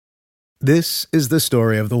This is the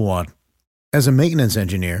story of the one. As a maintenance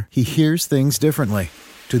engineer, he hears things differently.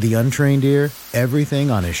 To the untrained ear,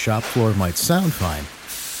 everything on his shop floor might sound fine,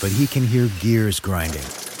 but he can hear gears grinding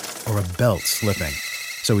or a belt slipping.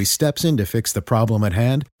 So he steps in to fix the problem at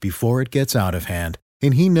hand before it gets out of hand.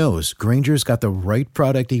 And he knows Grainger's got the right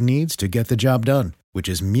product he needs to get the job done, which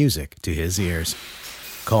is music to his ears.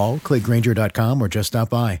 Call, click Grainger.com, or just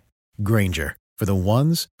stop by. Grainger, for the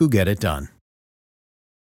ones who get it done.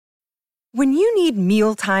 When you need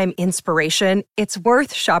mealtime inspiration, it's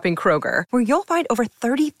worth shopping Kroger, where you'll find over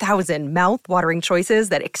 30,000 mouth-watering choices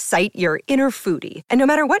that excite your inner foodie. And no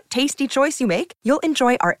matter what tasty choice you make, you'll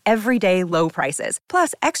enjoy our everyday low prices,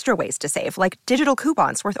 plus extra ways to save, like digital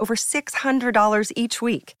coupons worth over $600 each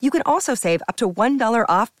week. You can also save up to $1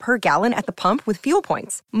 off per gallon at the pump with fuel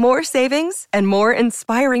points. More savings and more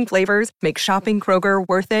inspiring flavors make shopping Kroger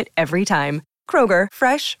worth it every time. Kroger,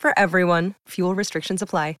 fresh for everyone. Fuel restrictions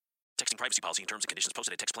apply. Texting privacy policy and terms and conditions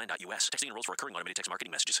posted at textplan.us. Texting enrolls for recurring automated text marketing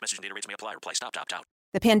messages. Message and data rates may apply. Reply stop to opt out.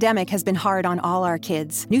 The pandemic has been hard on all our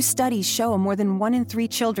kids. New studies show more than 1 in 3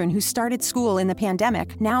 children who started school in the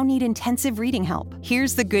pandemic now need intensive reading help.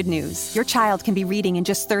 Here's the good news. Your child can be reading in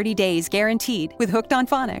just 30 days, guaranteed, with Hooked on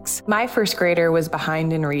Phonics. My first grader was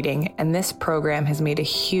behind in reading, and this program has made a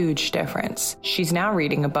huge difference. She's now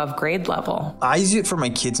reading above grade level. I use it for my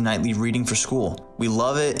kids' nightly reading for school. We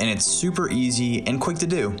love it, and it's super easy and quick to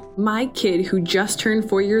do. My kid, who just turned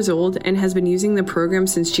 4 years old and has been using the program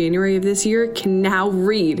since January of this year, can now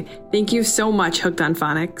read. Thank you so much, Hooked on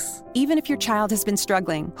Phonics. Even if your child has been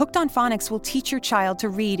struggling, Hooked on Phonics will teach your child to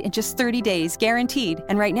read in just 30 days, guaranteed.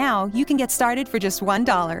 And right now, you can get started for just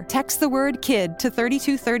 $1. Text the word KID to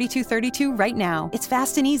 323232 right now. It's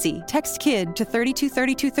fast and easy. Text KID to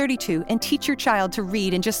 323232 and teach your child to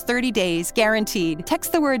read in just 30 days, guaranteed.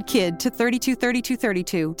 Text the word KID to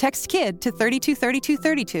 323232. Text KID to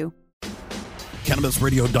 323232.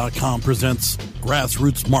 CannabisRadio.com presents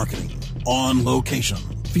Grassroots Marketing on Location,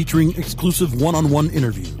 featuring exclusive one-on-one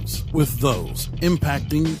interviews with those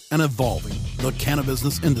impacting and evolving the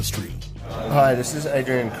cannabis industry. Hi, this is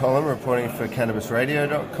Adrian Collum reporting for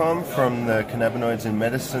CannabisRadio.com from the Cannabinoids in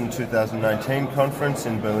Medicine 2019 conference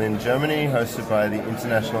in Berlin, Germany, hosted by the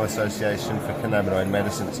International Association for Cannabinoid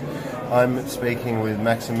Medicines. I'm speaking with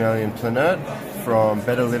Maximilian Planert from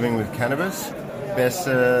Better Living with Cannabis.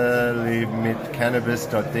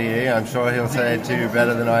 besserlivmitcannabis.de. I'm sure he'll say it to you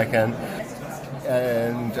better than I can.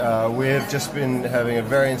 And we've just been having a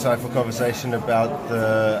very insightful conversation about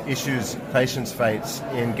the issues patients face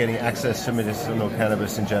in getting access to medicinal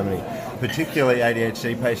cannabis in Germany, particularly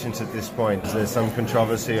ADHD patients at this point. There's some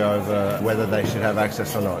controversy over whether they should have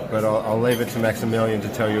access or not, but I'll leave it to Maximilian to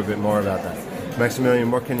tell you a bit more about that.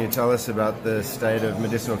 Maximilian, what can you tell us about the state of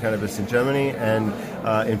medicinal cannabis in Germany and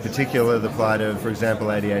in particular the plight of, for example,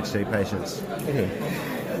 ADHD patients?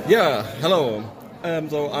 Yeah, hello.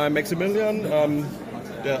 So I'm Maximilian,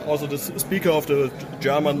 also the speaker of the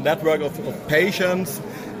German network of patients.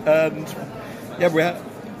 And yeah, we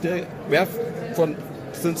have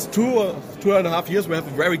since two and a half years, we have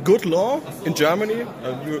a very good law in Germany,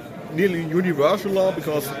 nearly universal law,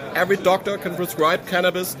 because every doctor can prescribe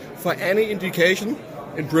cannabis for any indication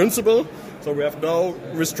in principle. So we have no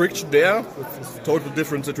restriction there. It's a totally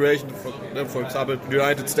different situation, for example, in the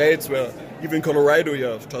United States, where even in Colorado you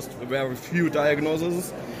have just very few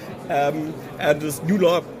diagnoses. And this new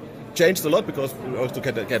law changed a lot because we also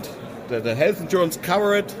get the health insurance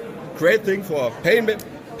covered. Great thing for pain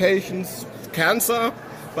patients, cancer,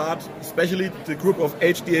 but especially the group of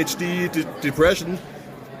ADHD, depression,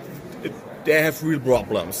 they have real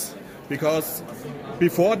problems. Because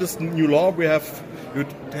before this new law, you'd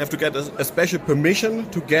have to get a special permission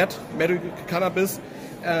to get medical cannabis,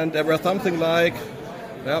 and there were something like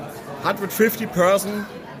 150 persons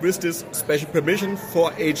with this special permission for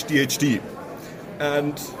ADHD.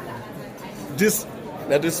 And this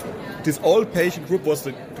old patient group was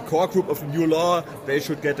the core group of the new law. They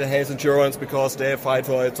should get the health insurance because they fight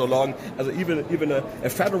for it so long. Even a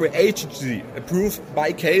federal agency approved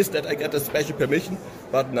my case that I get a special permission.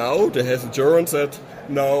 But now the health insurance said,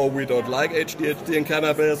 no, we don't like ADHD and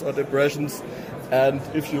cannabis or depressions. And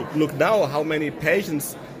if you look now how many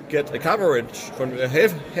patients get a coverage from the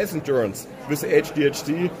health insurance with the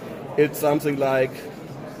ADHD, it's something like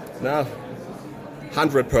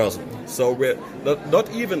 100%. So we're not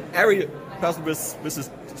even every person with this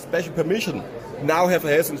special permission now have a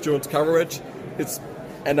health insurance coverage.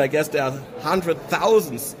 And I guess there are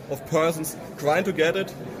thousands of persons trying to get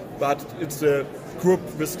it, but it's the group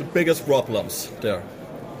with the biggest problems there.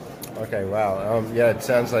 Okay, wow. It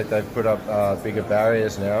sounds like they've put up bigger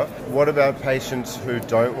barriers now. What about patients who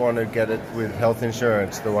don't want to get it with health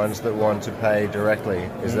insurance, the ones that want to pay directly?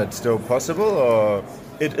 Is that still possible, or...?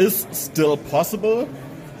 It is still possible.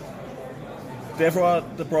 Therefore,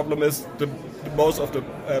 the problem is most of the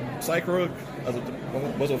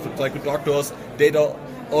most of the psycho doctors, they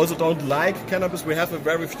also don't like cannabis. We have a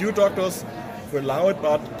very few doctors who allow it,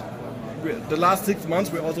 but the last 6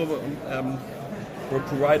 months we also we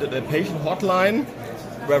provided a patient hotline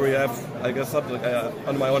where we have, I guess, something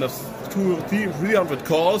on my own, 200-300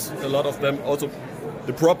 calls. A lot of them also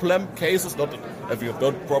the problem cases. Not if you have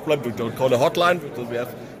no problem, we don't call a hotline because we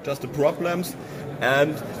have just the problems,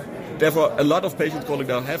 and therefore a lot of patients calling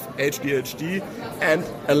now have ADHD, and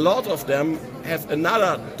a lot of them have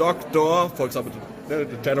another doctor, for example, the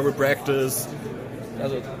general practice,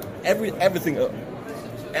 everything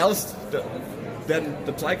else than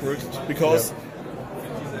the psychiatrist, because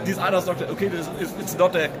these other doctors, okay, it's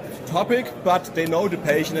not a topic, but they know the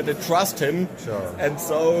patient and they trust him, and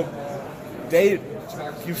so they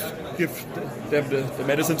give them the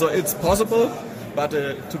medicine. So it's possible, but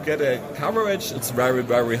to get a coverage, it's very,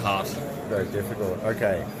 very hard. Very difficult.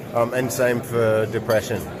 Okay. And same for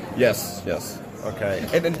depression? Yes. Okay.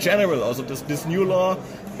 And in general, also this new law,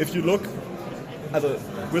 if you look at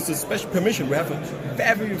with the special permission, we have a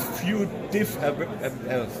very few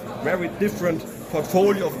very different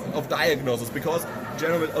portfolio of diagnoses, because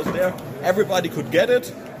generally out there everybody could get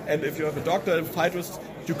it, and if you have a doctor and fight with,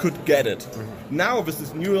 you could get it. Mm-hmm. Now with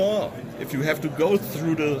this new law, if you have to go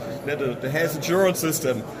through the health insurance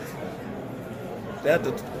system,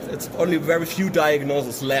 it's only very few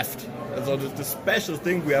diagnoses left. And so the special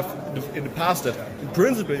thing we have in the past, that in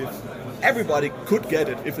principle everybody could get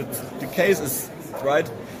it if the case is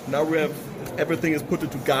right. Now we have everything is put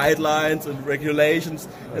into guidelines and regulations,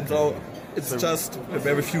 and so it's just a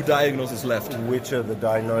very few diagnoses left. Which are the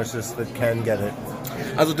diagnoses that can get it?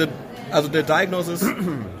 Also the diagnosis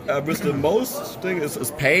with the most thing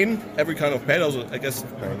is pain, every kind of pain. Also I guess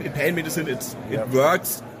in pain medicine it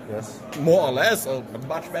works more or less, or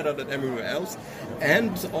much better than everywhere else,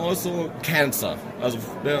 and also cancer. Also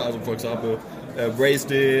for example,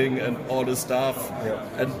 wasting and all this stuff.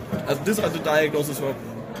 And these are the diagnoses where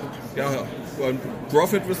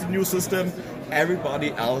profit with the new system.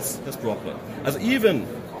 Everybody else has problem. As even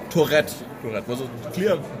Tourette was a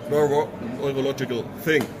clear neurological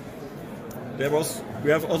thing.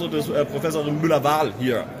 We have also this Professor Müller-Wahl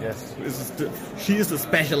here. Yes. She is the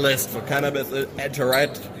specialist for cannabis and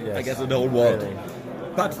Tourette, I guess, in the whole world. Really?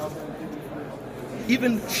 But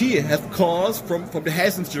even she has calls from the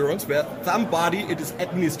health insurance where somebody in this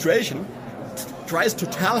administration tries to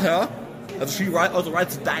tell her, and she also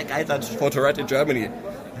writes guidelines for Tourette in Germany.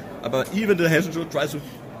 But even the health insurance tries to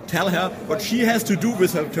tell her what she has to do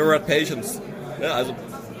with her Tourette patients.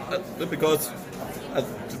 Because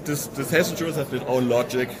this health insurance has its own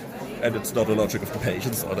logic, and it's not the logic of the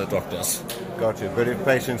patients or the doctors. Got you. But if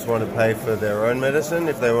patients want to pay for their own medicine,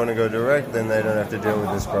 if they want to go direct, then they don't have to deal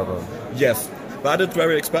with this problem. Yes, but it's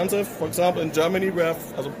very expensive. For example, in Germany we have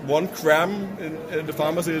 1 gram in the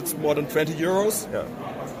pharmacy, it's more than 20 euros. Yeah.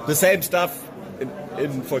 The same stuff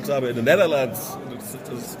in for example, in the Netherlands, it's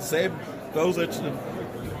the same dosage.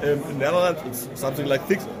 In the Netherlands, it's something like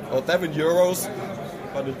 6 or 7 euros.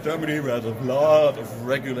 But in Germany, we have a lot of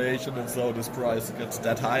regulation, and so this price gets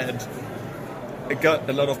that high. And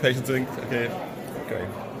a lot of patients think, okay,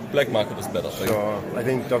 black market is better. Sure. I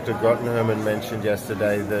think Dr. Grottenherman mentioned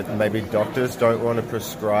yesterday that maybe doctors don't want to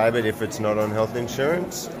prescribe it if it's not on health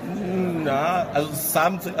insurance.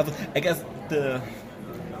 I guess the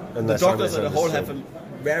doctors as a whole have a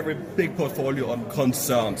very big portfolio on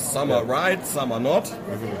concerns. Some are right, some are not.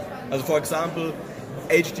 Mm-hmm. For example,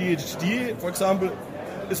 ADHD, for example,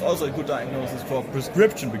 is also a good diagnosis for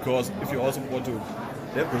prescription, because if you also want to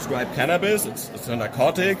prescribe cannabis, it's a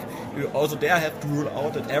narcotic, you also there have to rule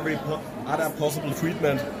out that every other possible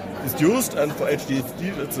treatment is used, and for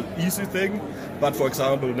ADHD it's an easy thing, but for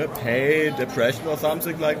example, pain, depression or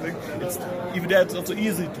something like that, even there it's not so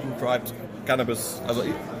easy to prescribe cannabis,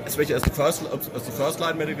 especially as the first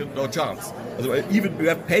line medical, no chance. Even we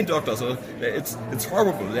have pain doctors, it's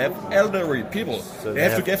horrible. They have elderly people. So they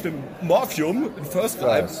have to give them morphium in first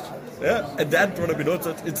line, and then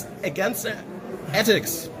it's against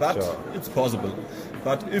ethics, but it's possible.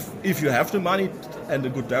 But if you have the money and a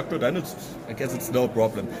good doctor, then I guess it's no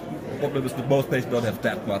problem. The problem is that most patients don't have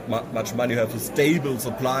that much money. You have a stable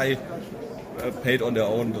supply, paid on their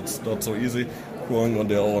own. That's not so easy. Growing on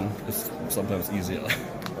their own is sometimes easier.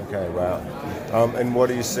 Okay, wow. And what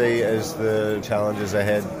do you see as the challenges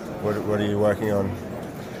ahead? What are you working on?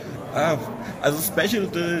 As especially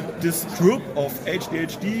this group of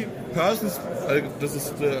ADHD persons, this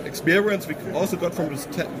is the experience we also got from this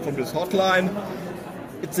hotline.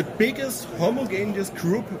 It's the biggest homogeneous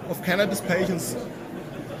group of cannabis patients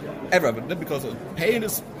ever, because pain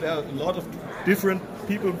is, there are a lot of different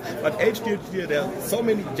people, but ADHD, there are so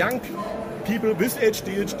many young people with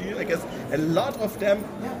ADHD, I guess a lot of them,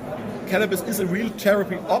 cannabis is a real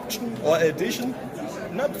therapy option or addition.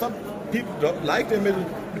 Not some people don't like them with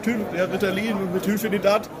Ritalin,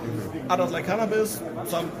 methylphenidat, others like cannabis,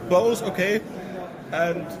 some both, okay,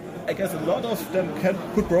 and I guess a lot of them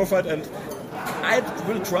could profit, and I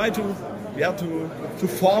will try to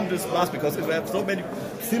form this mass, because if we have so many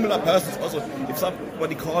similar persons, also if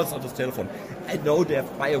somebody calls on this telephone, I know their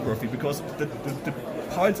biography, because the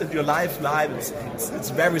points in your lifeline, it's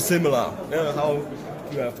very similar. You know, how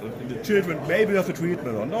you have the children, maybe you have a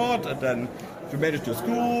treatment or not, and then you manage your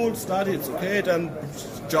school, study, it's okay, then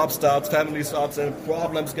job starts, family starts, and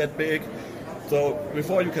problems get big. So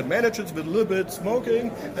before you can manage it with a little bit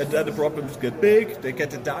smoking, and then the problems get big. They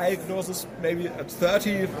get the diagnosis maybe at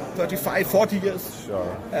 30, 35, 40 years.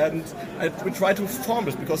 Sure. And we try to form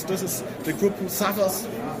this, because this is the group who suffers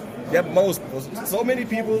most. Because so many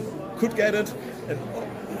people could get it, and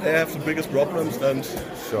they have the biggest problems. And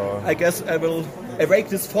sure. I guess I will awake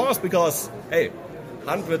this force, because, hey,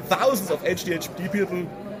 thousands of ADHD people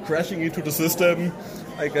crashing into the system,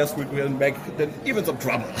 I guess we will make them even some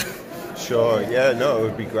trouble. Sure, yeah, no, it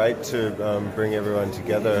would be great to bring everyone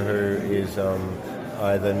together who is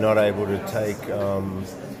either not able to take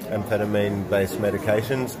amphetamine-based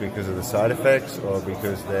medications because of the side effects or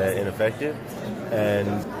because they're ineffective,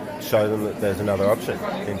 and show them that there's another option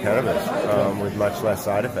in cannabis with much less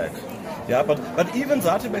side effects. Yeah, but even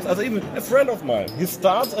side effects, even a friend of mine, he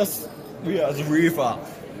starts as a reefer,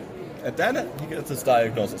 and then he gets his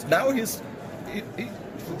diagnosis. Now he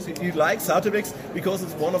likes Sativex because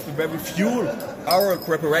it's one of the very few oral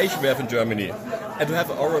preparation we have in Germany. And to have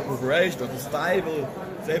an oral preparation of a stable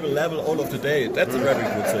level all of the day, that's a very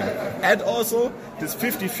good thing. And also this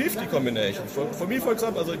 50-50 combination. For me, for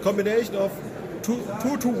example, as a combination of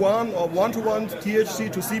 2-to-1 or 1-to-1 THC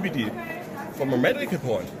to CBD, from a medical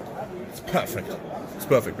point, it's perfect. It's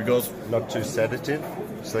perfect because... Not too sedative,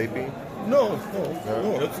 sleepy? No.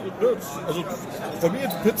 That's for me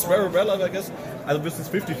it fits very well, I guess. With this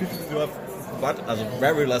 50-50, you have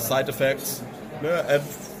very less side effects, and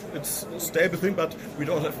it's a stable thing. But we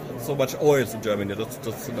don't have so much oils in Germany.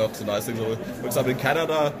 That's not so nice thing. So, for example, in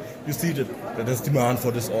Canada, you see that there's demand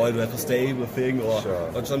for this oil. You have a stable thing, or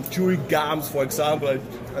some chewing gums, for example.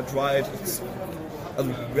 I tried.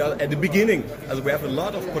 We are at the beginning. We have a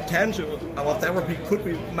lot of potential. Our therapy could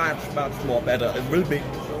be much more better. It will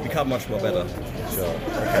become much more better. Sure.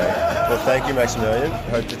 Okay. Well, thank you, Maximilian.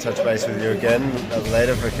 Hope to touch base with you again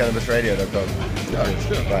later for CannabisRadio.com. Yeah,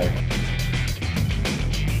 sure. Bye.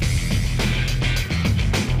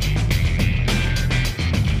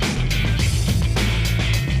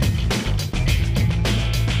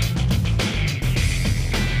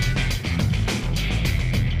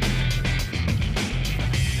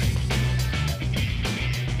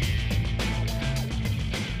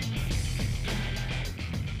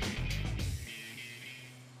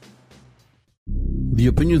 The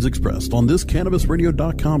opinions expressed on this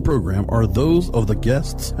CannabisRadio.com program are those of the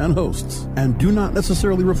guests and hosts and do not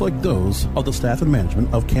necessarily reflect those of the staff and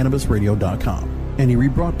management of CannabisRadio.com. Any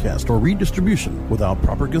rebroadcast or redistribution without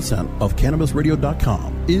proper consent of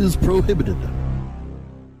CannabisRadio.com is prohibited.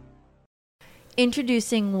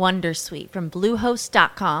 Introducing Wondersuite from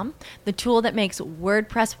Bluehost.com, the tool that makes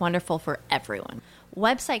WordPress wonderful for everyone.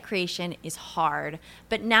 Website creation is hard,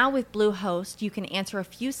 but now with Bluehost, you can answer a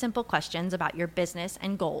few simple questions about your business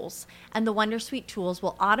and goals, and the Wondersuite tools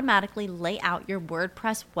will automatically lay out your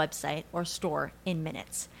WordPress website or store in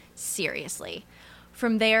minutes. Seriously.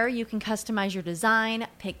 From there, you can customize your design,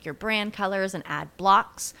 pick your brand colors, and add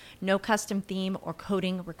blocks. No custom theme or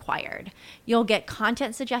coding required. You'll get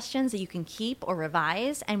content suggestions that you can keep or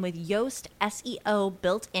revise, and with Yoast SEO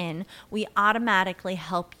built in, we automatically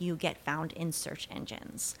help you get found in search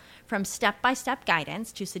engines. From step-by-step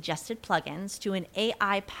guidance to suggested plugins to an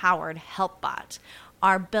AI-powered help bot,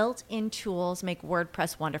 our built-in tools make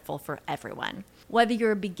WordPress wonderful for everyone. Whether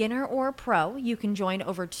you're a beginner or a pro, you can join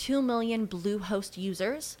over 2 million Bluehost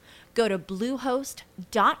users. Go to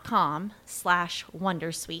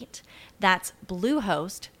bluehost.com/wondersuite. That's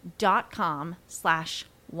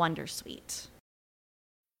bluehost.com/wondersuite.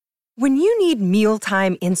 When you need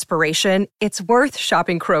mealtime inspiration, it's worth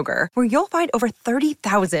shopping Kroger, where you'll find over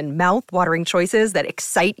 30,000 mouth-watering choices that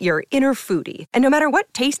excite your inner foodie. And no matter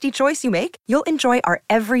what tasty choice you make, you'll enjoy our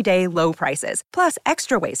everyday low prices, plus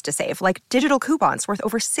extra ways to save, like digital coupons worth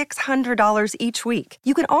over $600 each week.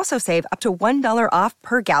 You can also save up to $1 off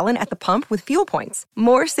per gallon at the pump with fuel points.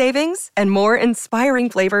 More savings and more inspiring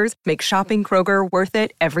flavors make shopping Kroger worth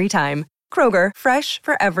it every time. Kroger, fresh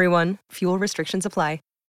for everyone. Fuel restrictions apply.